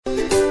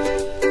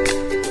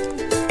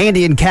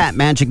Andy and Kat,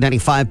 Magic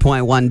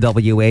 95.1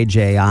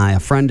 WAJI. A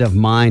friend of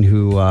mine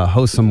who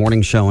hosts a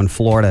morning show in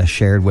Florida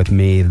shared with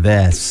me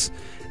this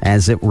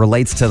as it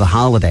relates to the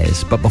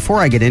holidays. But before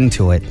I get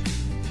into it,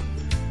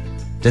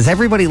 does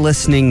everybody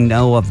listening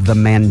know of the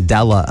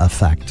Mandela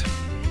effect?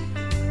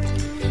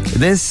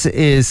 This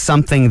is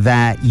something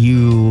that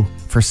you,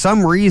 for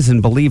some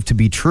reason, believe to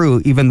be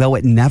true, even though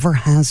it never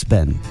has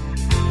been.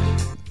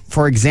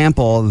 For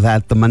example,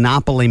 that the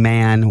Monopoly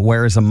man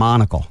wears a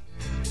monocle.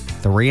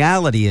 The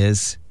reality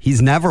is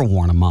he's never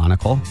worn a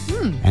monocle,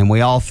 and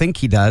we all think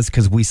he does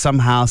because we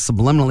somehow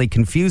subliminally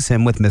confuse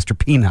him with Mr.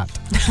 Peanut.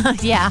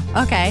 Yeah,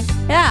 okay.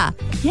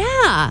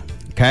 Yeah.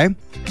 Okay?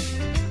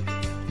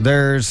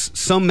 There's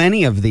so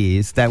many of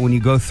these that when you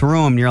go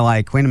through them, you're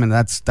like, wait a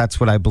minute, that's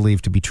what I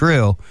believe to be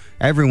true.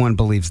 Everyone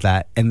believes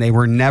that, and they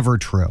were never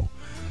true.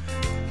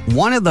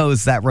 One of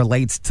those that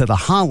relates to the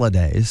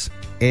holidays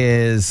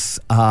is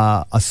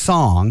a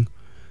song,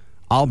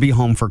 I'll Be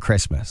Home for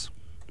Christmas.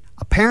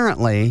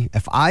 Apparently,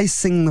 if I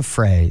sing the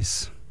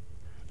phrase,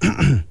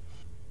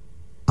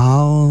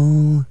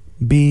 I'll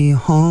be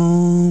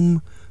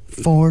home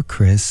for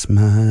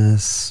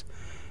Christmas,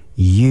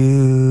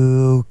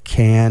 you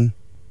can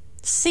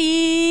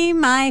see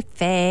my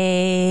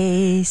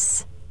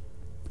face.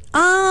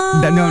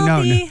 Oh,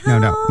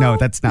 No,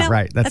 that's not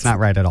right. That's not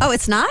right at all. Oh,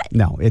 it's not?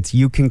 No, it's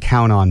you can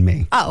count on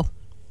me. Oh,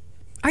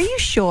 are you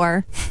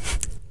sure?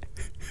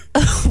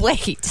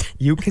 Wait.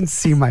 You can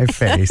see my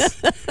face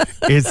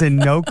is in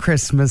no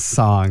Christmas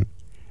song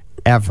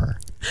ever.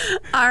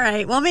 All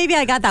right. Well, maybe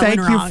I got that Thank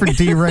one wrong. you for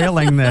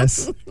derailing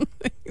this.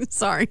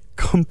 Sorry.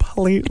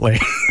 Completely.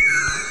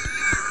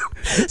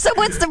 So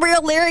what's the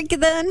real lyric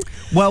then?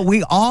 Well,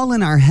 we all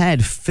in our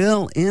head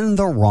fill in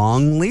the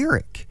wrong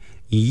lyric.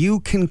 You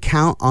can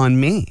count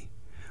on me.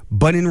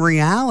 But in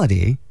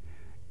reality,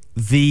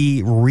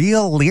 the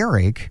real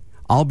lyric,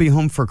 I'll be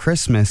home for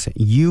Christmas,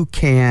 you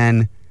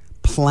can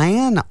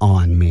plan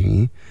on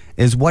me,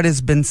 is what has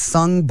been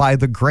sung by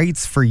the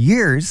greats for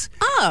years.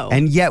 Oh.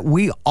 And yet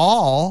we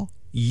all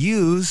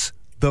use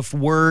the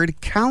word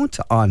count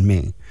on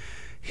me.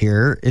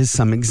 Here is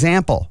some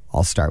example.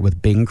 I'll start with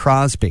Bing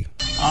Crosby.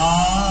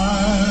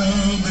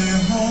 I'll be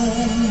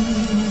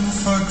home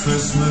for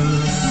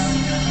Christmas.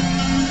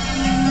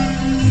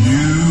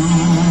 You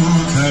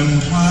can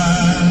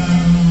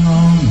plan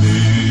on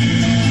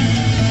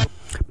me.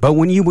 But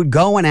when you would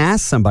go and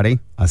ask somebody,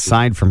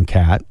 aside from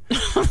Kat,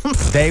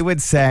 they would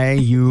say,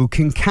 you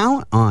can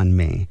count on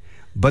me.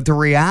 But the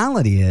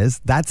reality is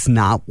that's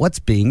not what's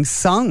being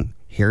sung.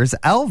 Here's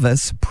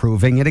Elvis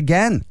proving it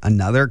again.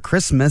 Another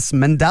Christmas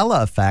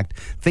Mandela effect.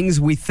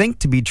 Things we think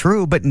to be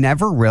true, but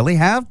never really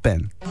have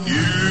been.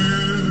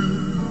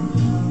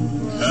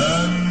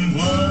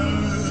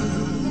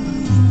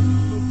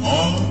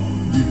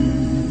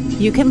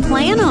 You can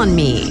plan on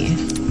me.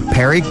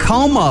 Perry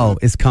Como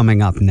is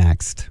coming up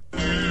next.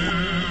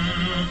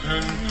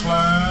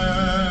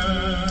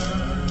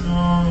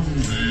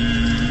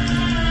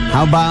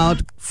 How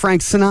about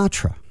Frank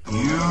Sinatra? You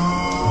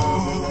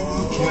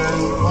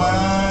can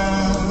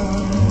plan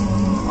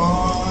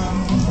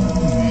on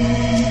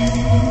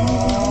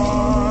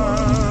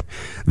me.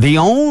 The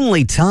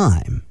only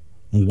time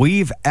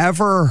we've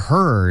ever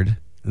heard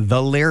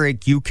the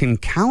lyric, you can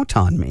count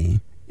on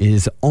me,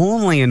 is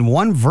only in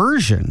one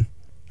version,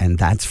 and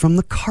that's from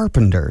the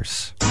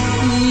Carpenters. You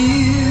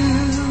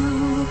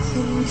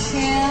can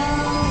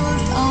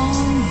count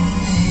on me.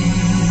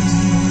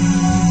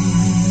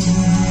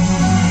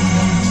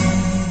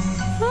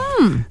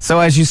 So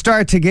as you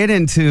start to get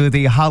into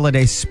the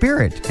holiday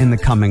spirit in the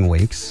coming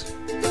weeks,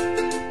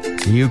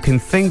 you can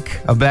think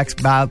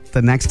about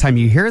the next time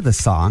you hear the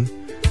song,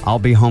 I'll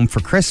Be Home for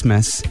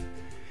Christmas,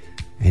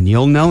 and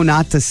you'll know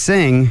not to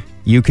sing,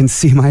 You Can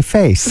See My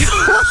Face.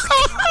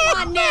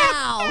 Come on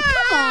now.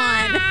 Come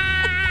on.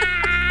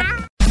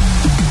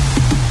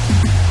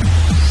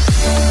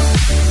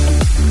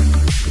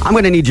 I'm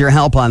going to need your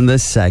help on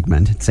this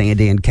segment. It's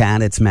Andy and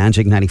Kat. It's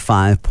Magic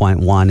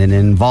 95.1, and it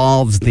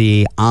involves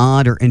the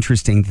odd or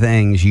interesting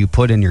things you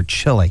put in your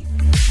chili.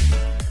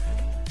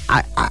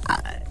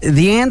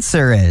 The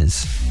answer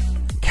is,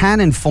 Kat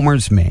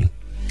informs me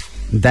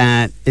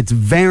that it's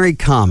very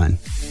common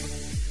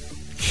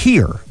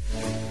here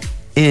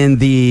in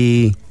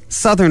the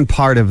southern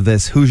part of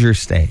this Hoosier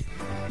state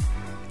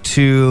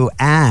to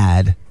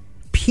add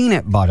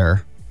peanut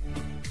butter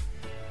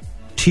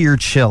to your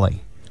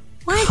chili.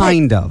 Why?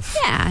 Kind of.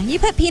 Yeah, you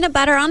put peanut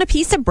butter on a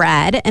piece of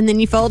bread and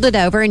then you fold it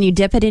over and you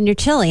dip it in your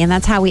chili. And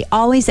that's how we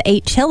always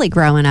ate chili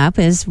growing up,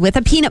 is with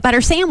a peanut butter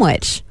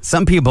sandwich.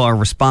 Some people are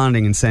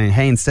responding and saying,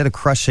 hey, instead of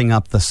crushing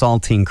up the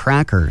saltine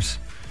crackers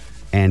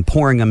and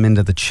pouring them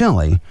into the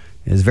chili,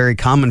 it is very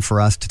common for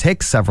us to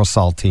take several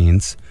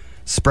saltines,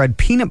 spread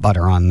peanut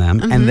butter on them,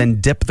 and then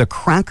dip the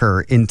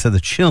cracker into the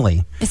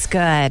chili. It's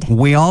good.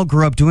 We all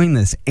grew up doing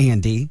this,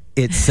 Andy,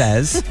 it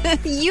says.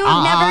 You've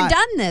never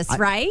done this,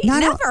 right?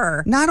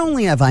 Not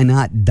only have I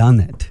not done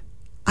it,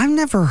 I've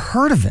never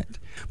heard of it.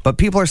 But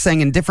people are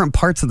saying in different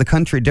parts of the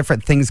country,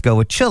 different things go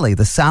with chili.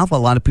 The South, a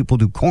lot of people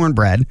do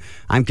cornbread.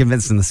 I'm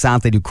convinced in the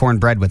South they do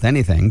cornbread with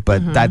anything,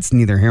 but that's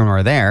neither here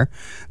nor there.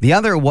 The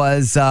other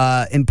was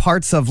in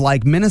parts of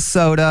like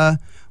Minnesota,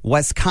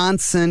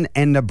 Wisconsin,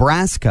 and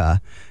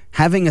Nebraska,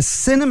 having a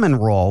cinnamon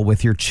roll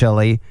with your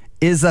chili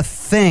is a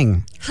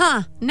thing.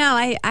 Huh. No,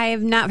 I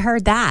have not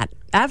heard that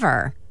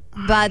ever.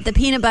 But the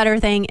peanut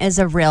butter thing is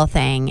a real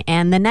thing.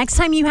 And the next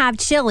time you have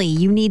chili,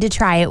 you need to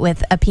try it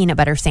with a peanut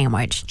butter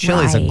sandwich.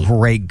 Chili's a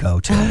great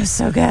go-to. Oh,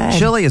 so good.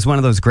 Chili is one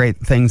of those great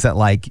things that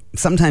like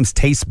sometimes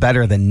tastes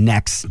better the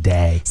next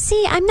day.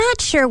 See, I'm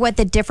not sure what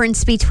the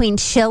difference between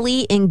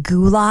chili and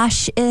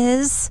goulash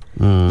is.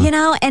 You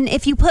know, and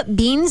if you put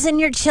beans in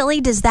your chili,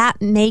 does that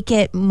make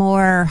it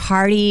more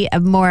hearty,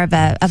 more of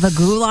a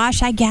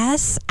goulash, I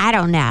guess? I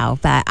don't know.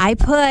 But I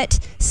put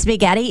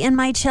spaghetti in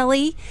my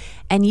chili.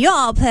 And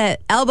y'all put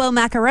elbow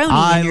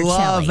macaroni in your chili.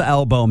 I love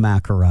elbow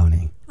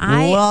macaroni.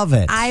 Love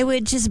it. I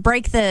would just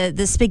break the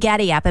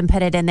spaghetti up and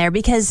put it in there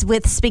because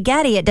with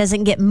spaghetti, it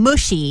doesn't get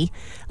mushy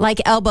like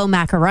elbow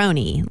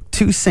macaroni.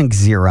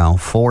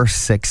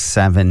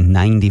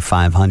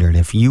 260-467-9500.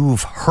 If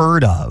you've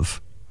heard of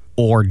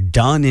or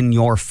done in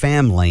your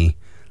family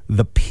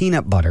the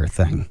peanut butter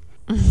thing.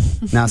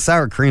 Now,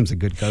 sour cream's a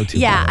good go-to.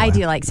 Yeah, I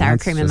do like sour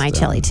cream in my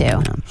chili, too.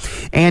 Yeah.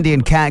 Andy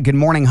and Kat, good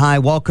morning. Hi,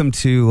 welcome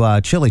to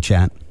Chili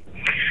Chat.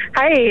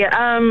 Hi,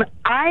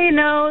 I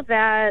know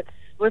that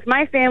with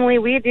my family,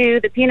 we do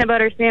the peanut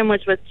butter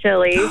sandwich with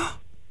chili,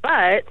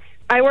 but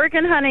I work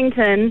in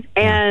Huntington,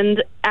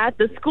 and at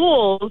the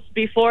schools,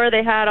 before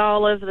they had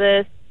all of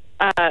this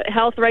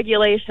health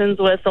regulations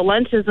with the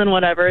lunches and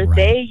whatever,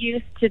 they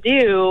used to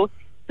do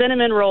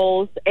cinnamon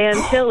rolls and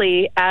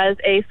chili as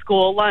a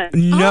school lunch.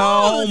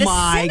 No, the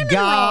my cinnamon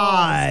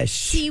gosh. rolls.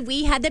 See,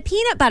 we had the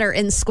peanut butter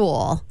in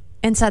school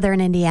in Southern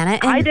Indiana.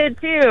 And I did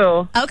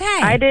too. Okay.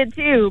 I did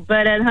too.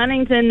 But at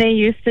Huntington, they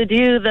used to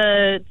do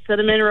the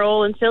cinnamon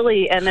roll and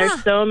chili, and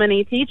there's so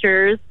many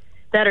teachers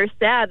that are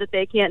sad that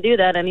they can't do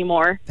that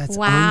anymore. That's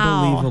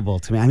Wow. unbelievable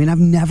to me. I mean, I've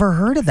never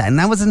heard of that. And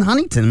that was in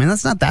Huntington. I mean,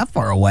 that's not that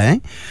far away.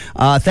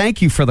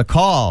 Thank you for the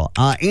call.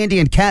 Andy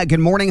and Kat,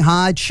 good morning.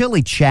 Hi,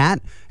 Chili Chat.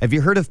 Have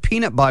you heard of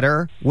peanut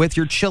butter with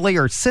your chili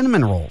or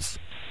cinnamon rolls?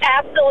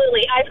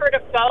 Absolutely. I've heard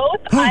of both.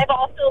 I've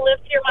also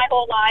lived here my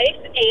whole life,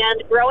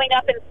 and growing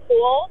up in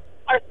school,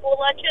 our school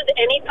lunches,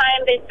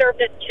 anytime they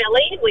served us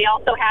chili, we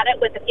also had it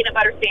with a peanut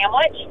butter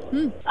sandwich.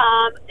 And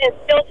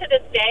still to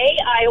this day,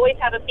 I always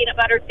have a peanut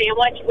butter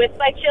sandwich with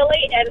my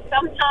chili, and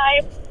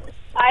sometimes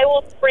I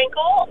will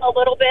sprinkle a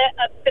little bit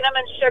of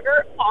cinnamon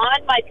sugar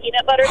on my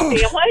peanut butter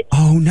sandwich.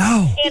 Oh,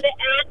 no. And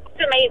it's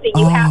amazing.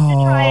 You have to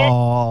try it.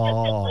 Just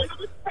a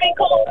little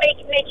sprinkle,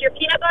 make your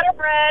peanut butter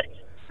bread,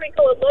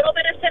 sprinkle a little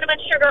bit of cinnamon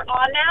sugar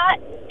on that,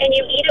 and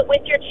you eat it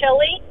with your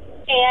chili,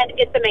 and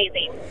it's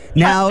amazing.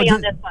 Now, Trust me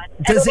on this one.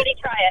 Everybody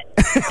try it.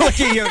 Look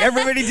at you.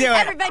 Everybody do it.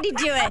 Everybody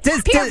do it.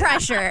 Peer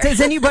pressure. Does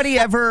anybody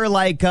ever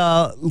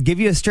give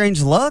you a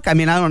strange look? I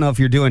mean, I don't know if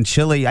you're doing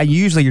chili.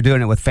 Usually you're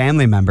doing it with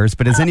family members,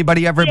 but has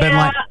anybody ever been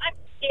like... I'm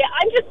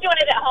just doing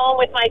it at home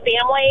with my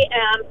family,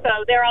 so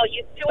they're all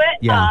used to it.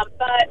 Yeah.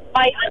 But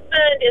my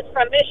husband is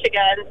from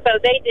Michigan, so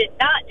they did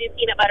not do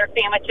peanut butter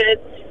sandwiches.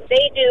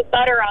 They do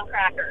butter on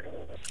crackers.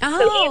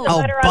 Oh,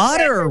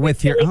 butter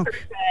with your... chili Oh,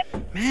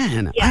 percent.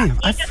 man. Yeah, he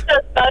just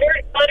does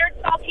buttered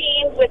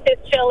saltines with his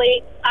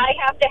chili. I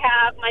have to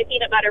have my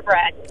peanut butter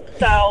bread.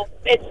 So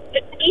it's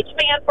each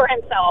man for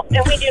himself,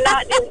 and we do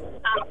not do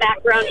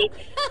macaroni.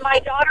 My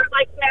daughter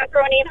likes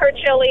macaroni in her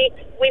chili.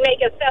 We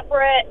make a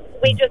separate.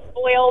 We just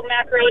boil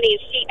macaroni,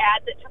 and she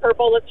adds it to her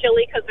bowl of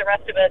chili because the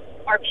rest of us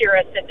are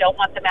purists and don't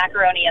want the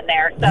macaroni in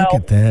there. So Look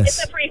at this.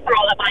 It's a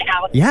free-for-all at my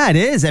house. Yeah, it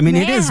is. I mean,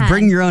 it is. Man.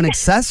 Bring your own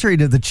accessory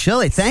to the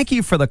chili. Thank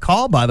you for the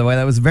call, by the way.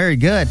 That was very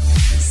good.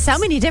 so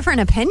many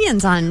different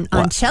opinions on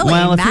chili.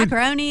 well, if you-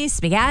 Macaroni,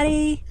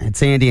 spaghetti.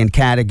 It's Andy and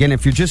Kat. Again,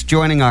 if you're just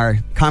joining our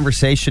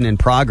conversation in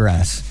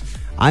progress,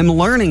 I'm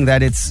learning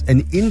that it's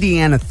an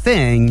Indiana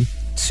thing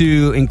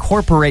to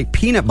incorporate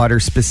peanut butter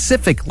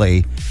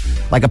specifically,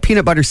 like a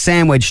peanut butter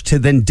sandwich to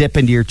then dip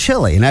into your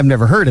chili. And I've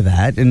never heard of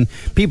that. And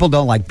people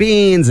don't like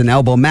beans and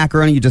elbow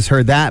macaroni. You just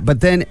heard that.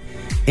 But then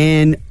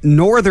in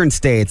northern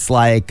states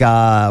like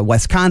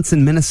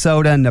Wisconsin,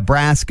 Minnesota,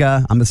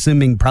 Nebraska, I'm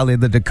assuming probably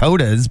the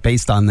Dakotas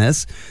based on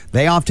this,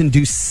 they often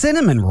do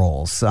cinnamon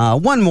rolls.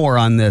 One more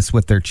on this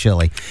with their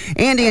chili.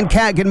 Andy and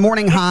Kat, good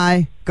morning.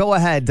 Hi. Go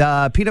ahead.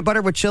 Peanut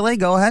butter with chili.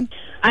 Go ahead.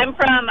 I'm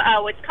from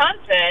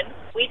Wisconsin.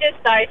 We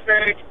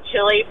deciphered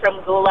chili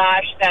from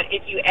goulash that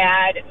if you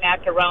add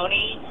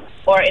macaroni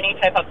or any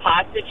type of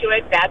pasta to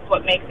it, that's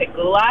what makes it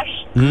goulash.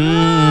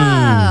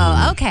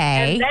 Oh,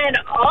 okay. And then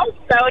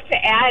also to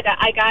add,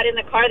 I got in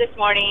the car this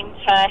morning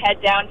to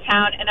head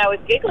downtown, and I was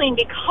giggling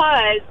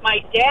because my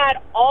dad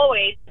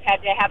always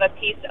had to have a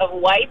piece of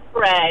white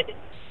bread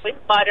with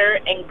butter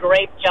and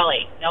grape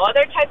jelly. No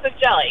other type of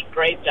jelly,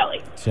 grape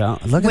jelly. So,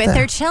 look at With that.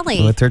 their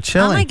chili. With their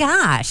chili. Oh, my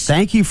gosh.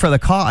 Thank you for the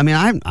call. I mean,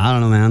 I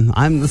don't know,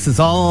 man. This is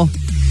all...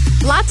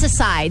 Lots of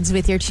sides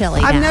with your chili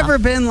I've now. never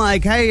been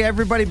like, hey,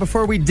 everybody,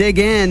 before we dig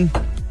in,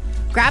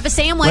 Grab a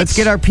sandwich. Let's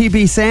get our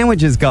PB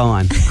sandwiches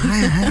going.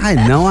 I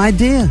had no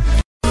idea.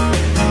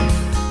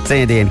 It's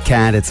Andy and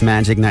Kat. It's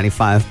Magic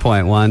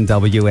 95.1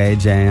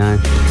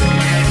 WAJI.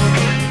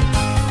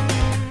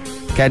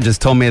 Kat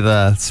just told me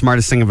the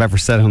smartest thing I've ever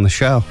said on the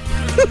show.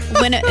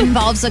 When it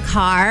involves a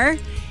car,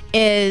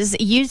 is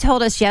you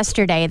told us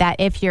yesterday that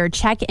if your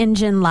check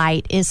engine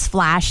light is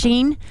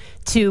flashing,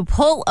 to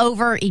pull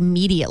over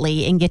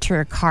immediately and get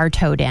your car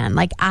towed in.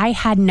 Like, I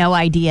had no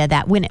idea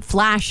that when it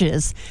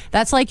flashes,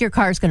 that's like your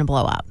car's going to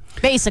blow up.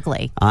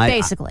 Basically.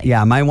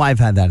 Yeah, my wife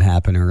had that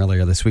happen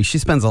earlier this week. She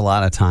spends a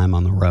lot of time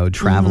on the road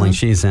traveling.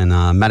 She's in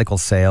medical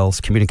sales,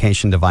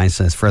 communication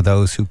devices for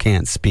those who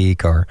can't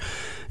speak,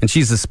 and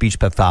she's a speech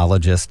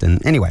pathologist.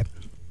 And anyway,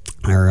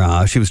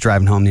 she was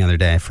driving home the other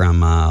day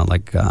from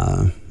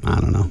I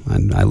don't know.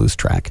 I lose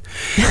track.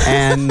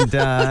 And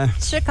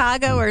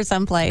Chicago or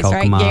someplace,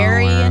 Kokomo, right?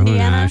 Gary,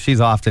 Indiana. She's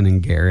often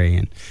in Gary.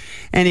 And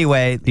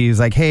anyway, he was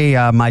like, "Hey,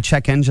 my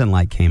check engine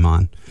light came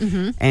on,"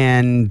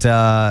 and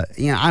I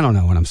don't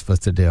know what I'm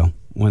supposed to do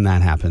when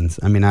that happens.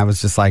 I mean, I was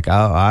just like,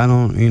 "Oh, I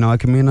don't. It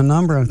can mean a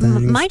number of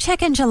things." My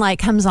check engine light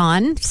comes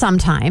on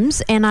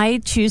sometimes, and I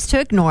choose to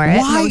ignore it.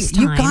 Why? Most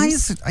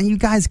times. You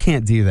guys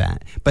can't do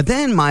that. But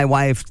then my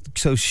wife,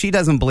 so she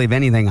doesn't believe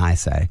anything I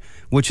say,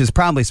 which is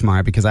probably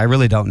smart because I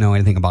really don't know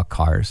anything about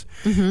cars.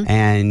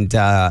 And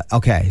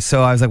okay,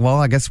 so I was like, well,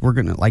 I guess we're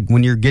gonna, like,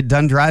 when you get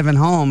done driving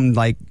home,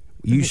 like,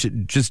 you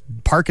should just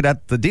park it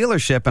at the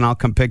dealership and I'll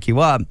come pick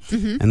you up,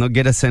 and they'll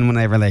get us in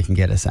whenever they can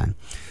get us in.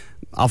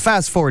 I'll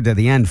fast forward to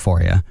the end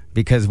for you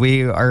because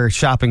we are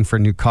shopping for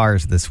new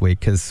cars this week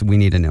because we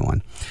need a new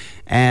one.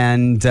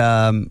 And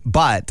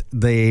but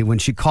when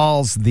she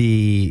calls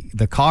the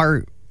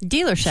car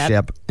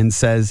dealership and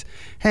says,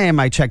 "Hey,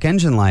 my check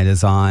engine light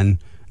is on.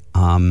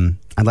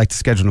 I'd like to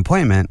schedule an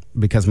appointment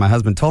because my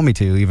husband told me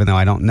to, even though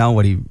I don't know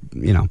what he,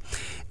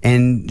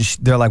 And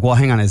they're like, "Well,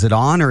 hang on, is it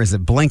on or is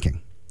it blinking?"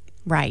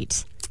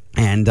 Right.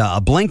 And a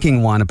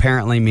blinking one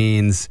apparently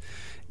means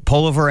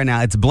pull over, and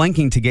now it's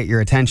blinking to get your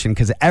attention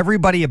because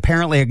everybody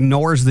apparently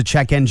ignores the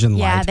check engine light.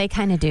 Yeah, they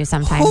kind of do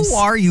sometimes. Who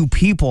are you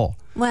people?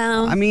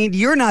 Well, I mean,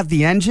 you're not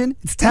the engine.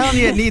 It's telling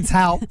you it needs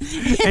help,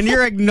 and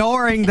you're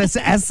ignoring this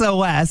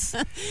SOS.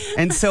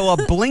 And so a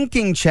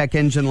blinking check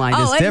engine light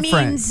is different. It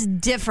means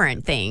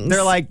different things.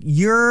 They're like,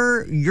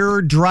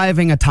 you're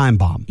driving a time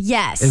bomb.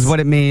 Yes. Is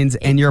what it means,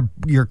 and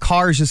your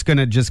car is just going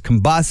to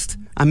combust.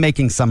 I'm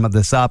making some of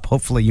this up.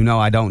 Hopefully,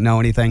 I don't know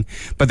anything.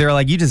 But they're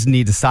like, you just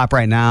need to stop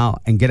right now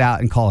and get out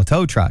and call a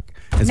tow truck.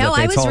 No,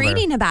 I was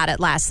reading about it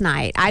last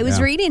night. I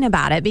was reading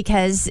about it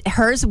because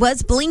hers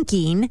was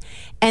blinking.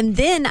 And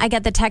then I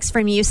got the text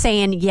from you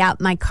saying, yeah,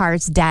 my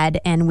car's dead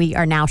and we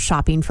are now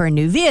shopping for a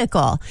new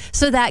vehicle.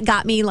 So that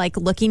got me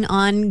looking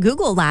on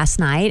Google last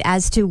night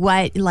as to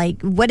what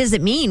does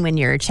it mean when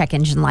your check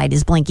engine light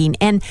is blinking?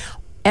 And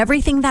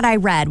everything that I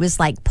read was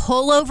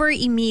pull over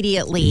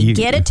immediately,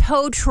 get a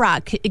tow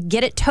truck,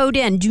 get it towed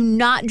in. Do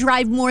not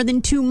drive more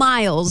than 2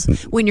 miles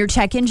when your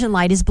check engine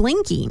light is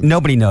blinking.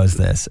 Nobody knows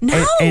this.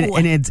 No.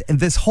 And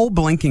this whole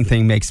blinking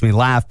thing makes me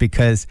laugh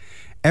because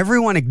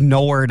everyone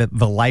ignored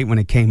the light when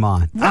it came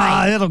on.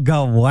 Right. It'll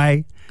go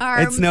away.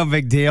 It's no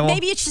big deal.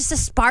 Maybe it's just a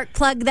spark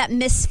plug that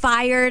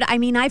misfired. I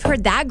mean, I've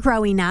heard that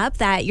growing up,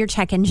 that your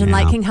check engine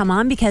light can come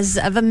on because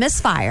of a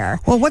misfire.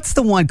 Well, what's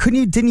the one?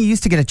 Didn't you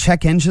used to get a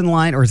check engine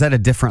light, or is that a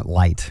different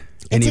light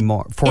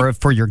anymore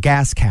for your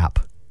gas cap?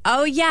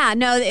 Oh, yeah.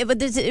 No, it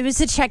was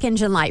a check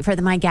engine light for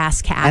my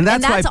gas cap. And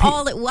that's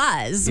all it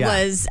was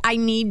I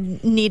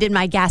needed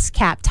my gas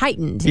cap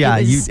tightened. Yeah,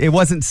 it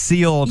wasn't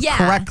sealed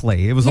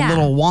correctly. It was a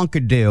little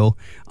wonkadoo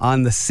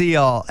on the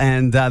seal,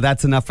 and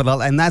that's enough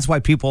for and that's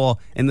why people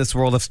in this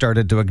world have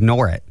started to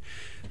ignore it.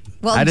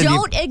 Well,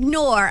 don't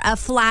ignore a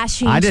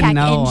flashing check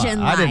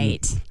engine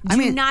light.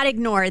 Do not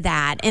ignore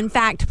that. In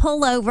fact,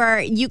 pull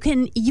over. You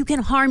can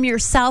harm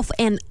yourself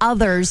and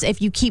others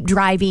if you keep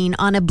driving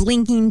on a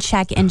blinking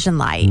check engine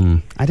light.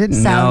 I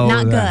didn't know. So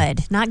not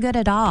good. Not good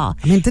at all.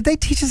 I mean, did they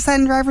teach us that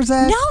in driver's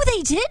ed? No,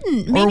 they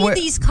didn't. Maybe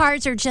these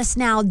cars are just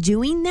now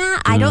doing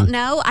that. I don't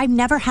know. I've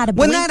never had a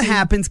blinking. When that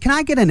happens, can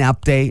I get an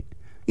update?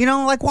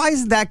 Why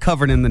isn't that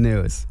covered in the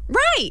news?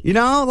 Right. Wouldn't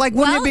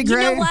it be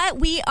great? You know what?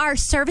 We are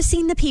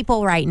servicing the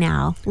people right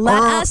now.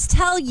 Let us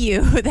tell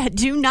you that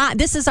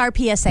this is our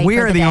PSA We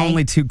for are the the day.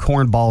 only two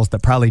cornballs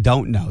that probably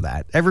don't know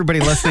that.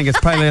 Everybody listening is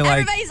probably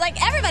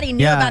everybody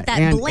knew about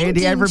that blinking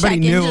Andy, everybody check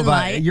knew engine about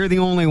light. it. You're the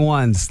only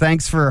ones.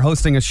 Thanks for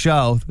hosting a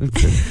show.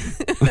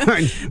 We're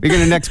going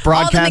to next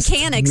broadcast. All the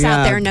mechanics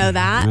out there know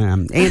that.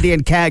 Andy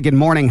and Kat, good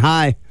morning.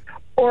 Hi.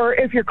 Or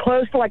if you're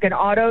close to an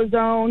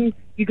AutoZone,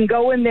 you can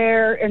go in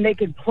there and they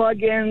can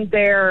plug in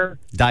their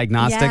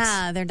diagnostics.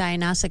 Yeah, their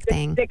diagnostic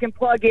thing. They can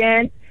plug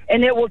in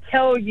and it will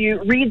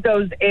read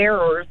those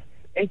errors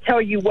and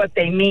tell you what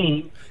they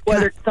mean.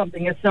 Whether it's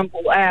something as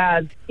simple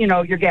as,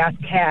 your gas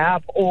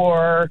cap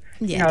or,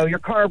 your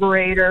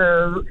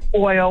carburetor,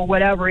 oil,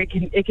 whatever. It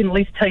can at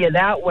least tell you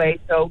that way.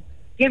 So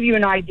give you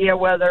an idea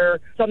whether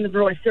something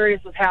really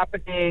serious is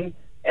happening.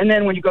 And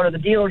then when you go to the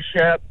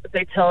dealership, if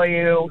they tell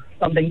you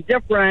something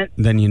different,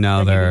 then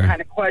they're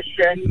kind of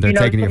question. They're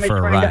taking you for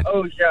a ride.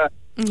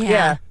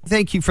 Yeah.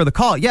 Thank you for the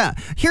call. Yeah,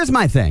 here's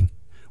my thing.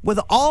 With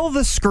all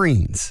the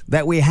screens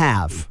that we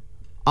have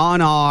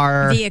on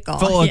our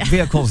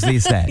vehicles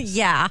these days.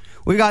 Yeah.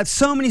 We got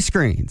so many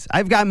screens.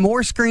 I've got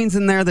more screens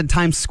in there than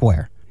Times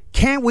Square.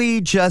 Can't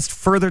we just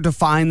further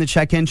define the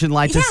check engine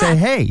light to say,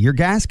 hey, your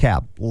gas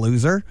cap,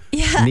 loser,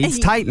 needs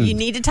tightened. You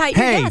need to tighten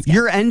your gas cap.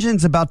 Your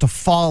engine's about to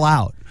fall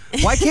out.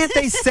 Why can't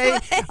they say...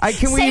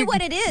 Say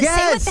what it is.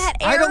 Yes, say what that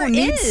error I don't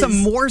need is. some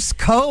Morse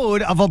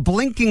code of a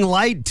blinking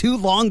light, 2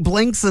 long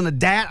blinks and a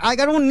dat. I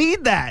don't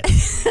need that.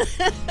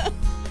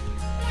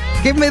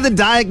 Give me the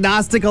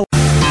diagnostic.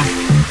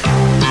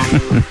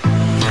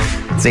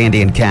 It's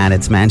Andy and Kat.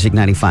 It's Magic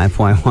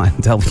 95.1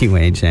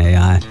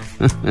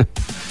 WHAI.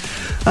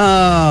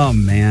 Oh,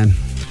 man.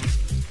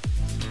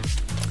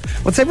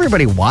 What's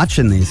everybody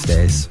watching these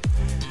days?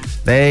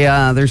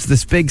 There's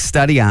this big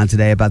study on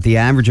today about the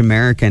average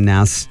American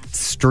now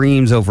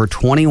streams over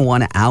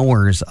 21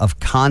 hours of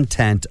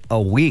content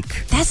a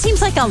week. That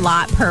seems like a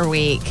lot per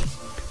week.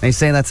 They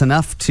say that's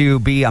enough to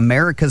be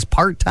America's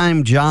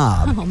part-time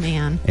job. Oh,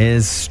 man.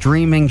 Is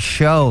streaming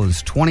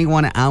shows,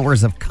 21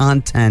 hours of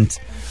content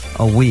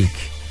a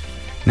week.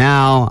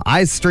 Now,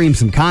 I stream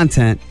some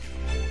content.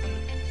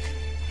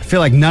 I feel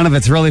like none of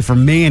it's really for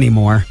me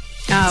anymore.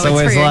 Oh, so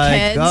it's for your like,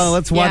 kids?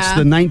 Let's watch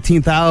the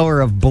 19th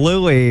hour of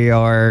Bluey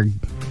or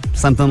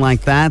something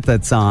like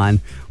that's on,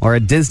 or a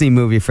Disney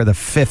movie for the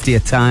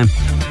 50th time.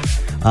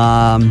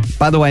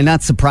 By the way,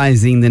 not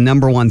surprising, the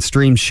number one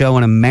stream show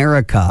in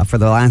America for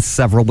the last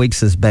several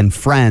weeks has been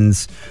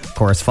Friends, of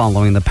course,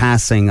 following the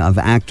passing of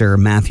actor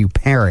Matthew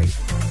Perry.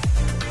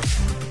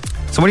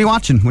 So what are you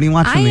watching? What are you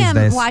watching these days?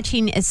 I am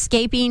watching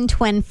Escaping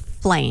Twin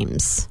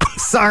Flames.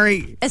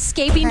 Sorry.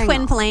 Escaping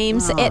Twin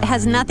Flames. It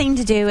has nothing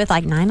to do with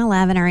like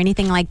 9/11 or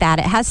anything like that.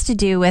 It has to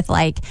do with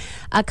like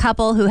a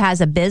couple who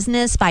has a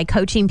business by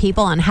coaching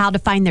people on how to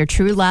find their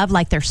true love,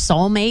 like their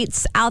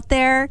soulmates out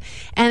there.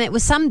 And it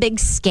was some big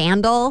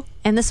scandal.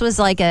 And this was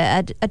like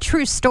a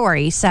true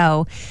story.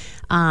 So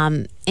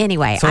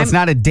anyway. So it's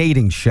not a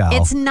dating show.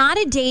 It's not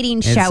a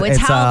dating show. It's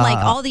how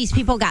like all these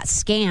people got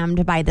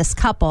scammed by this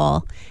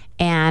couple.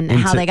 And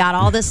how they got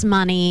all this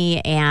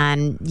money,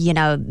 and, you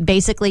know,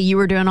 basically you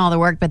were doing all the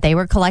work, but they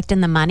were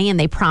collecting the money, and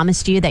they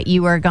promised you that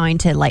you were going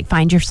to, like,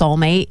 find your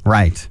soulmate.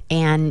 Right.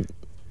 And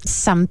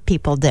some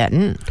people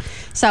didn't.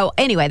 So,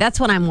 anyway, that's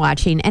what I'm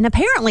watching. And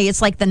apparently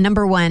it's, like, the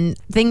number one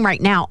thing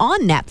right now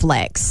on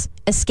Netflix,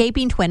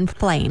 Escaping Twin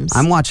Flames.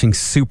 I'm watching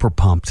Super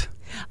Pumped.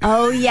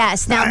 Oh,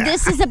 yes. Now,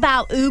 this is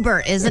about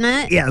Uber, isn't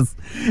it? Yes.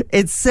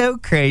 It's so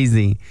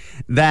crazy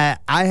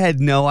that I had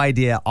no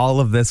idea all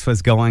of this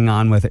was going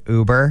on with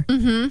Uber.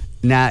 Mm-hmm.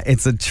 Now,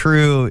 it's a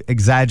true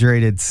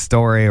exaggerated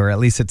story, or at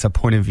least it's a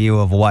point of view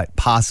of what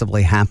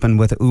possibly happened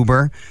with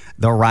Uber,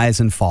 the rise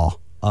and fall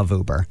of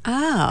Uber.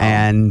 Oh.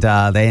 And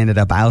they ended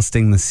up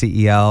ousting the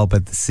CEO,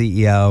 but the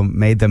CEO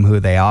made them who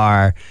they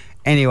are.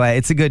 Anyway,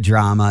 it's a good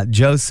drama.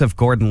 Joseph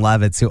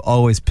Gordon-Levitt, who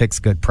always picks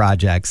good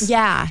projects,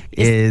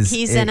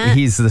 he's in it.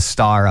 He's the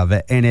star of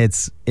it, and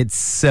it's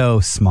so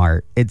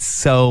smart. It's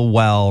so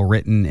well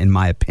written, in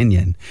my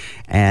opinion.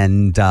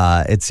 And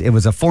it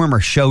was a former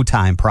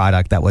Showtime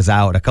product that was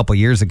out a couple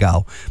years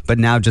ago, but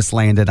now just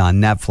landed on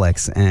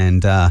Netflix.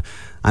 And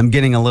I'm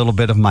getting a little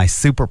bit of my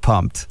super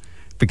pumped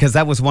because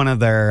that was one of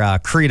their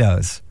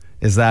credos.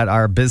 Is that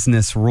our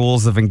business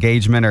rules of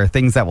engagement are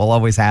things that will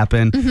always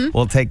happen. Mm-hmm.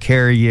 We'll take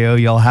care of you.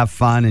 You'll have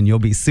fun, and you'll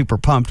be super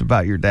pumped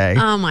about your day.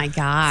 Oh, my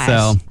gosh.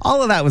 So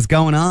all of that was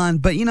going on.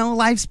 But, you know,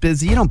 life's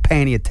busy. You don't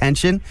pay any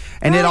attention.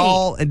 And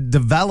it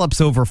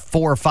develops over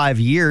 4 or 5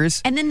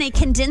 years. And then they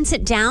condense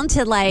it down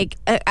to like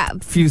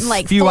few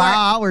 4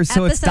 hours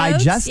so episodes.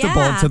 It's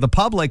digestible to the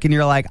public. And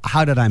you're like,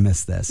 how did I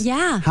miss this?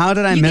 Yeah. How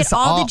did I miss You get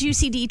all the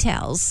juicy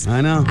details.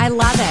 I know. I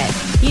love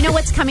it. You know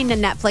what's coming to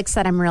Netflix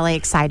that I'm really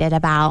excited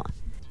about?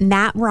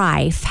 Matt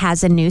Rife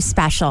has a new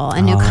special,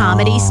 a new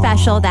comedy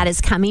special that is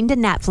coming to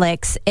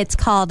Netflix. It's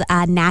called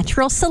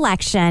Natural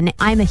Selection.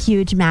 I'm a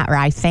huge Matt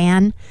Rife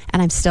fan,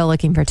 and I'm still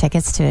looking for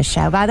tickets to his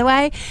show, by the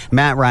way.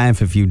 Matt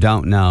Rife, if you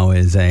don't know,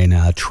 is an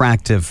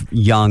attractive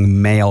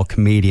young male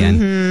comedian.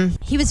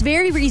 Mm-hmm. He was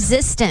very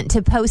resistant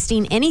to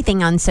posting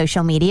anything on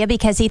social media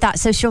because he thought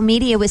social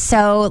media was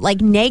so,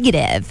 like,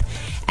 negative.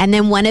 And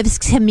then one of his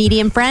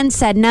comedian friends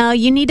said, no,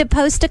 you need to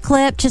post a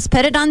clip. Just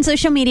put it on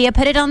social media,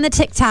 put it on the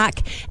TikTok,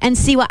 and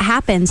see what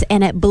happens.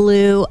 And it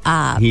blew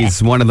up.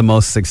 He's one of the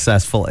most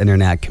successful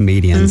internet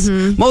comedians,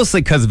 mostly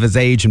because of his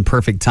age and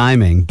perfect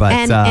timing. But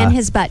and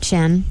his butt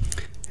chin.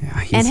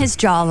 Yeah, and his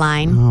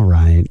jawline. All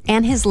right.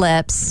 And his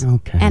lips.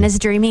 Okay. And his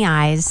dreamy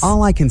eyes.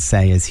 All I can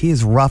say is he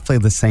is roughly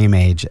the same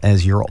age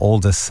as your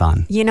oldest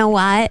son. You know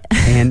what?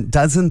 And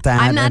doesn't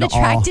that I'm not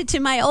attracted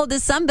to my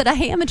oldest son, but I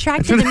am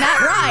attracted to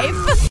Matt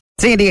Rife.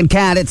 Sandy and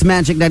Kat, it's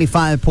Magic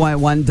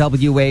 95.1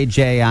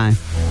 WAJI.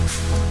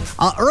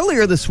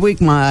 Earlier this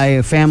week,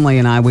 my family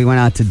and I, we went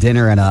out to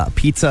dinner at a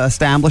pizza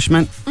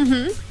establishment.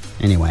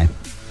 Mm-hmm. Anyway,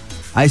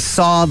 I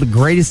saw the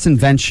greatest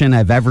invention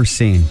I've ever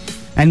seen.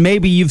 And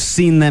maybe you've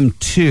seen them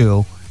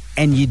too,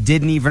 and you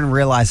didn't even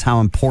realize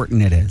how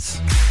important it is.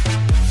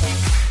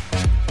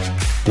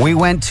 We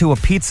went to a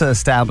pizza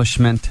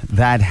establishment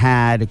that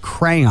had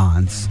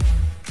crayons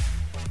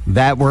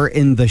that were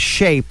in the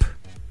shape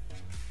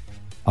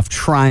of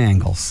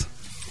triangles.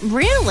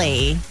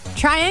 Really?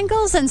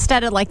 Triangles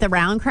instead of like the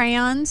round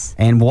crayons?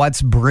 And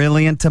what's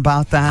brilliant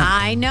about that?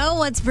 I know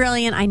what's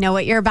brilliant. I know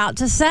what you're about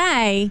to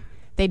say.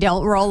 They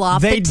don't roll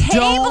off the table. They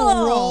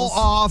don't roll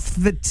off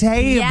the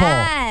table.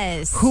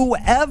 Yes.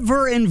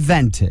 Whoever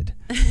invented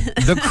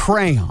the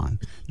crayon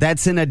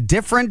that's in a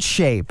different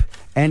shape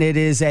and it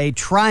is a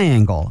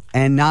triangle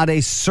and not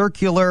a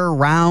circular,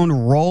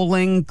 round,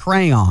 rolling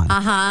crayon.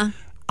 Uh-huh.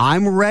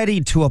 I'm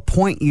ready to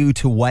appoint you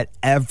to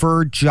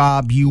whatever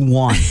job you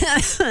want.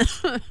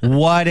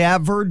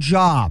 Whatever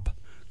job.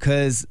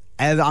 Because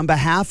on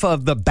behalf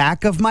of the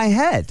back of my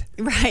head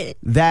Right.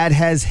 that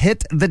has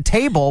hit the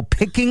table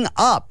picking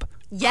up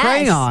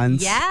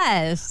crayons,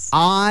 Yes.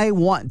 I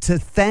want to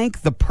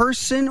thank the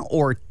person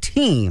or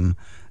team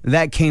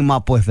that came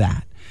up with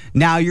that.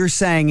 Now you're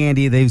saying,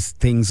 Andy, these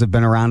things have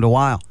been around a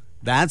while.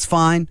 That's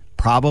fine.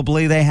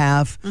 Probably they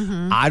have.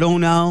 I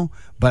don't know.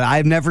 But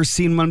I've never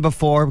seen one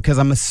before because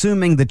I'm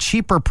assuming the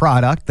cheaper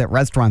product that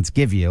restaurants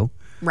give you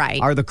Right.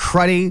 are the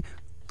cruddy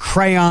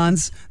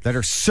crayons that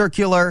are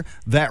circular,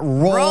 that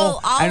roll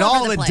all and over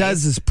all the it place.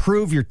 does is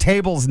prove your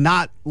table's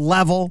not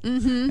level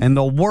and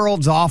the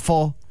world's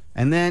awful.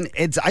 And then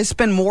I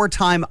spend more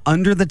time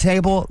under the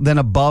table than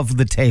above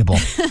the table.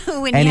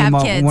 When you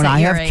have kids. When at I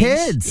your have age.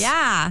 kids.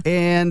 Yeah.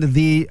 And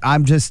I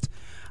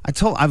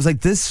was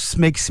like, this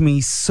makes me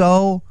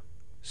so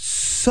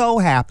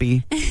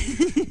happy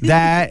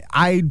that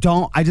I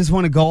just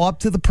want to go up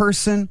to the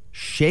person,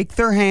 shake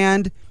their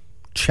hand,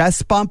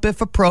 chest bump if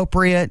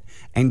appropriate,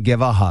 and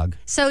give a hug.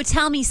 So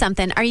tell me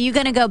something. Are you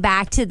going to go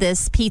back to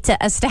this pizza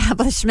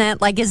establishment?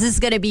 Like, is this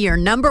going to be your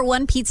number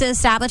one pizza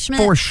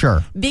establishment? For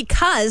sure.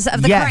 Because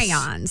of the Yes.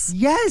 crayons.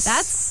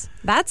 Yes.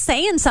 That's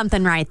saying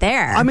something right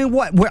there. I mean,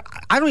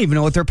 I don't even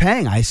know what they're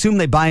paying. I assume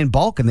they buy in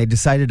bulk and they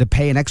decided to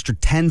pay an extra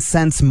 10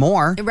 cents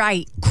more.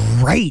 Right.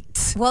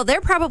 Great. Well,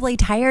 they're probably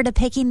tired of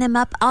picking them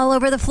up all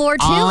over the floor,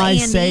 too, I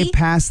Andy. say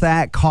pass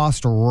that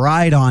cost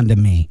right on to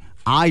me.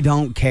 I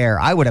don't care.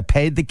 I would have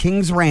paid the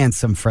king's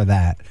ransom for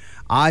that.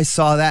 I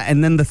saw that.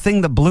 And then the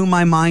thing that blew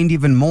my mind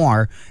even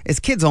more is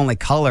kids only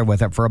color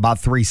with it for about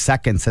 3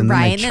 seconds and then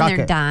Right, they and chuck then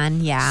they're it.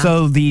 done, yeah.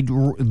 So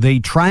the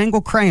triangle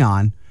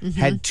crayon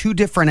had two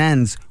different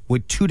ends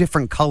with two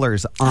different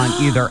colors on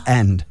either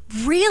end.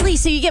 Really?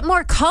 So you get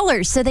more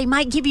colors. So they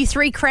might give you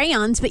 3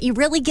 crayons, but you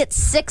really get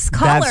 6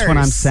 colors. That's what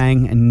I'm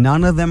saying. And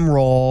none of them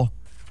roll.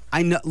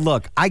 I know.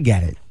 Look, I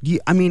get it.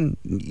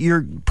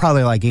 You're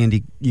probably like,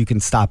 Andy, you can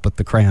stop with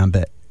the crayon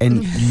bit.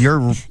 And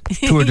you're,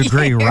 to a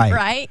degree, right.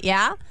 Right,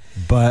 yeah.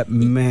 But,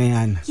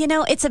 man. You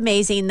know, it's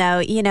amazing, though.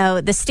 You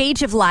know, the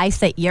stage of life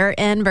that you're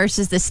in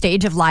versus the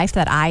stage of life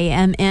that I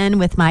am in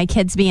with my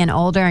kids being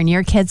older and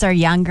your kids are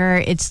younger.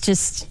 It's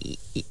just,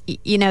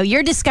 you know,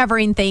 you're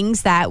discovering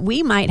things that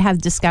we might have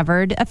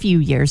discovered a few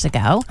years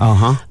ago.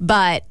 Uh-huh.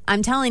 But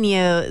I'm telling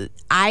you,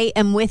 I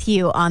am with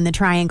you on the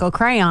triangle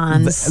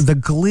crayons. The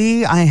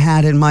glee I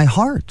had in my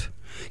heart.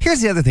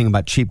 Here's the other thing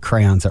about cheap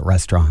crayons at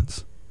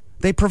restaurants.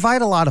 They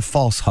provide a lot of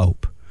false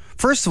hope.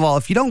 First of all,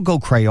 if you don't go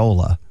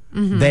Crayola,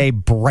 they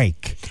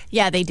break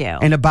Yeah, they do.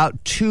 in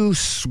about 2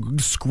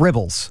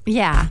 scribbles.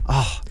 Yeah.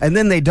 Oh, and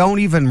then they don't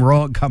even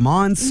come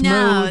on smooth.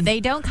 No, they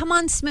don't come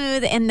on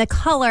smooth, and the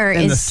color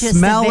and is the just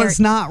smell is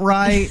not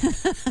right.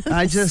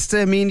 Because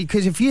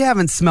if you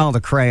haven't smelled a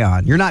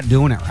crayon, you're not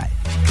doing it right.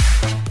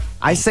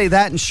 I say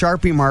that in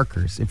Sharpie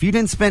markers. If you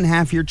didn't spend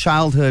half your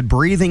childhood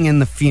breathing in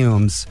the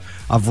fumes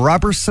of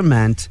rubber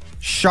cement,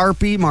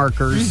 Sharpie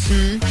markers,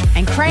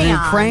 and crayons. and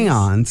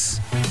crayons,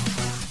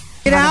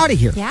 get out of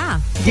here.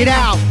 Yeah. Get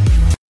out.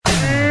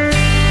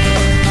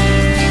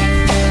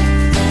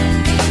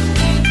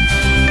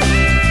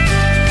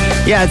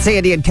 Yeah, it's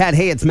Andy and Kat.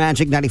 Hey, it's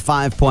Magic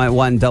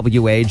 95.1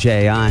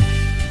 WAJI.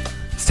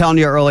 I was telling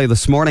you earlier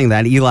this morning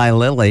that Eli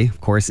Lilly, of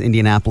course,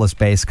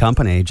 Indianapolis-based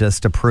company,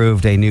 just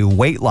approved a new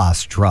weight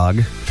loss drug,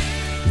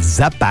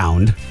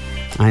 Zepbound.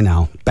 I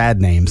know,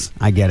 bad names.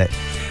 I get it.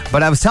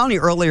 But I was telling you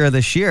earlier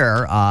this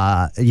year,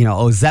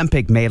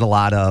 Ozempic made a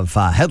lot of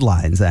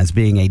headlines as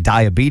being a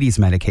diabetes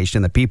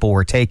medication that people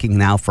were taking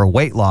now for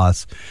weight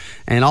loss.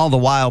 And all the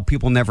while,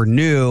 people never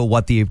knew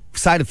what the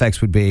side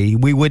effects would be.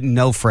 We wouldn't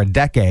know for a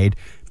decade.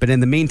 But in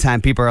the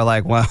meantime, people are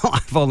like, well,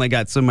 I've only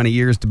got so many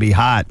years to be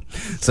hot.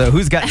 So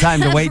who's got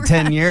time to wait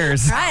 10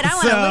 years? Right, I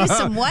want to lose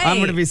some weight. I'm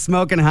going to be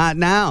smoking hot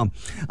now.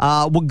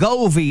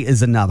 Wegovy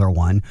is another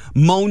one.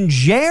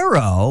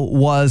 Mounjaro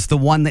was the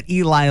one that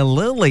Eli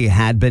Lilly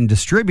had been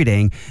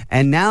distributing.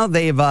 And now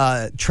they've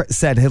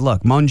said, hey,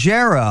 look,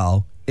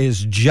 Mounjaro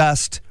is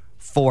just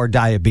for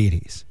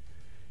diabetes.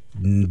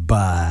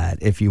 But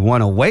if you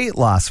want a weight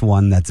loss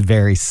one that's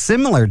very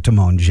similar to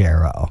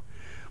Mounjaro,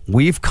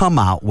 we've come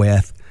out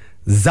with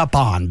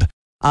Zepbound.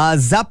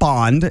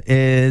 Zepbound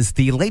is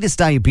the latest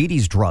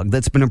diabetes drug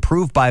that's been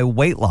approved by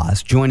weight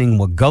loss, joining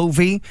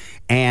Wegovy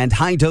and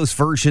high-dose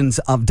versions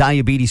of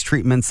diabetes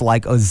treatments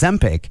like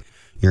Ozempic.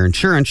 Your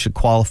insurance should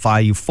qualify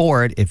you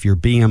for it if your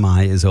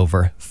BMI is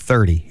over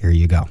 30. Here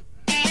you go.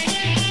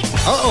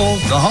 Uh-oh,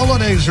 the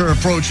holidays are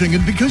approaching,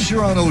 and because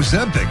you're on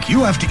Ozempic,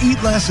 you have to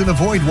eat less and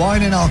avoid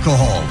wine and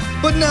alcohol.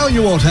 But now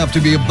you won't have to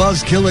be a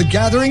buzzkill at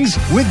gatherings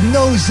with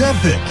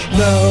Nozempic.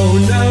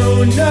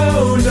 No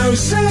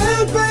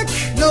Zempic.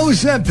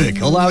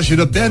 Nozempic allows you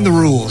to bend the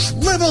rules,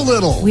 live a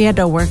little. We had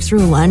to work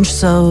through lunch,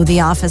 so the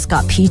office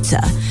got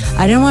pizza.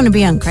 I didn't want to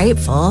be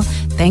ungrateful.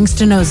 Thanks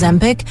to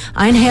Nozempic,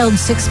 I inhaled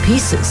 6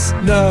 pieces.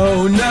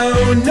 No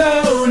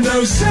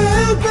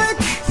Zempic.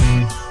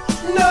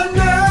 No.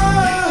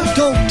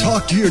 Don't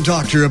talk to your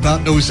doctor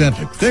about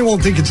Nozempic. They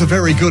won't think it's a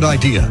very good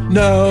idea.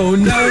 No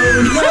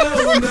Zempic.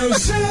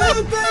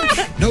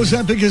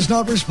 Nozempic is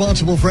not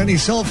responsible for any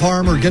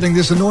self-harm or getting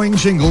this annoying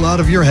jingle out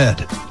of your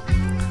head.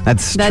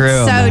 That's That's true.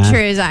 so man.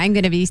 true. I'm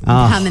going to be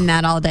humming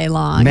that all day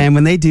long. Man,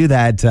 when they do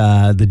that,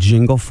 the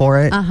jingle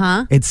for it,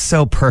 Uh-huh. it's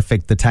so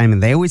perfect, the timing.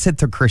 They always hit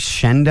the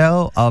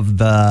crescendo of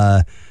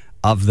the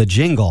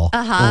jingle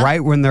right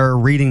when they're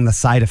reading the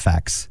side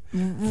effects.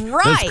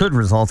 Right. This could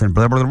result in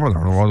blah, blah, blah,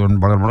 blah, blah,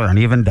 blah, blah, and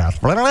even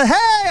death. Blah, blah, blah.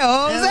 Hey,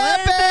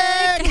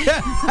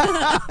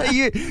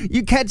 Ozempic!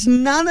 you catch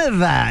none of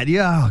that.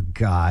 Oh,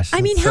 gosh.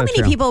 I mean, That's how so many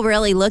true. people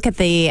really look at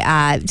the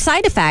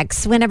side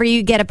effects whenever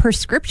you get a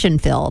prescription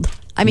filled?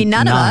 I mean,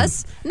 none of None.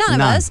 us. None of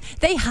None. us.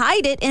 They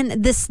hide it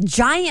in this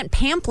giant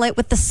pamphlet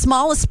with the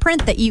smallest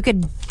print that you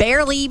could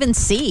barely even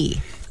see.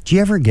 Do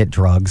you ever get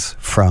drugs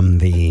from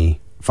the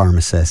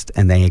pharmacist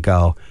and they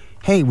go,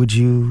 hey, do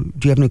you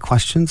have any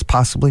questions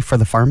possibly for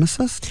the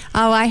pharmacist?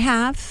 Oh, I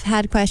have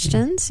had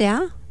questions,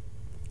 yeah.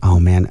 Oh,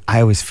 man,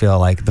 I always feel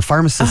like the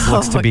pharmacist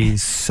looks to be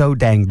so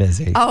dang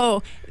busy.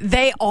 Oh,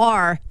 they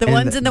are. The And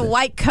ones in the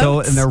white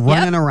coats. And they're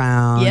running Yep.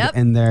 around Yep.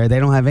 and they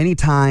don't have any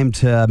time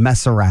to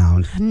mess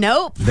around.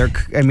 Nope.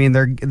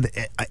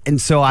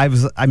 And so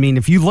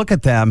if you look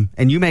at them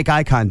and you make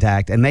eye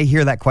contact and they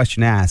hear that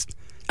question asked,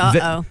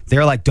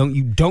 they're like, don't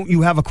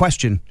you have a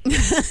question?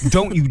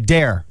 Don't you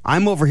dare.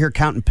 I'm over here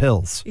counting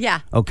pills. Yeah.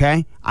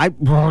 Okay?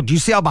 Do you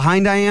see how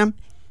behind I am?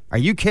 Are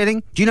you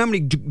kidding? Do you know how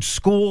many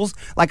schools?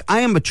 Like,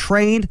 I am a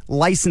trained,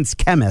 licensed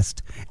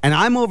chemist, and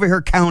I'm over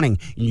here counting.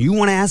 You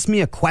want to ask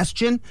me a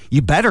question?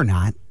 You better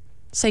not.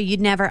 So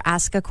you'd never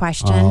ask a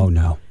question? Oh,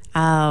 no.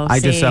 Oh,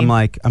 I'm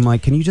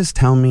like, can you just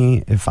tell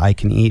me if I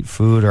can eat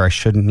food or I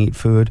shouldn't eat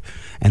food?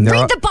 And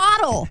read the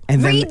bottle.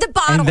 Read the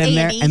bottle,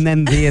 Andy. And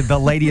then the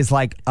lady is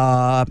like,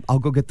 I'll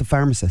go get the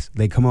pharmacist.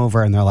 They come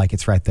over and they're like,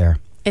 it's right there.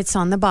 It's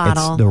on the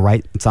bottle.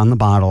 It's on the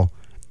bottle,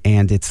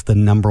 and it's the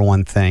number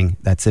one thing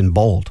that's in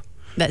bold.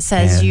 That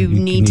says And you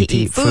need to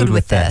eat food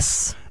with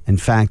this. In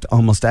fact,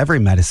 almost every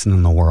medicine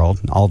in the world,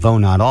 although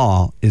not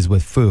all, is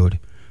with food.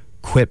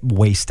 Quit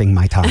wasting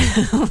my time.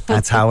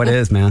 That's how it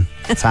is, man.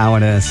 That's how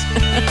it is.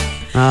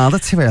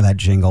 Let's hear that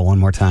jingle one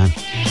more time.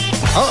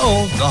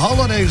 Uh-oh, the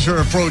holidays are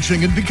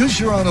approaching, and because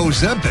you're on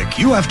Ozempic,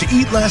 you have to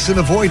eat less and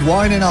avoid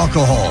wine and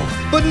alcohol.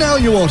 But now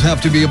you won't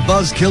have to be a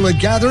buzzkill at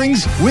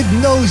gatherings with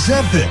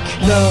Nozempic.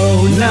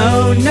 No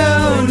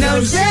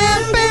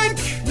Zempic.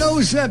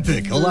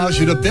 Nozempic allows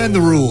you to bend the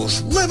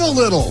rules, live a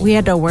little. We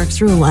had to work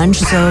through lunch,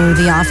 so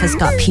the office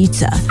got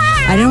pizza.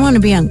 I didn't want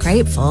to be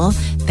ungrateful.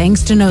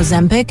 Thanks to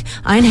Nozempic,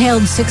 I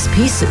inhaled 6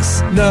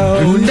 pieces.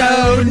 No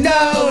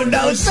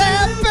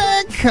Zempic.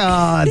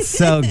 Oh, it's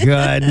so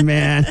good,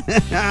 man.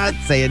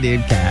 Say it,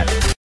 dude, cat.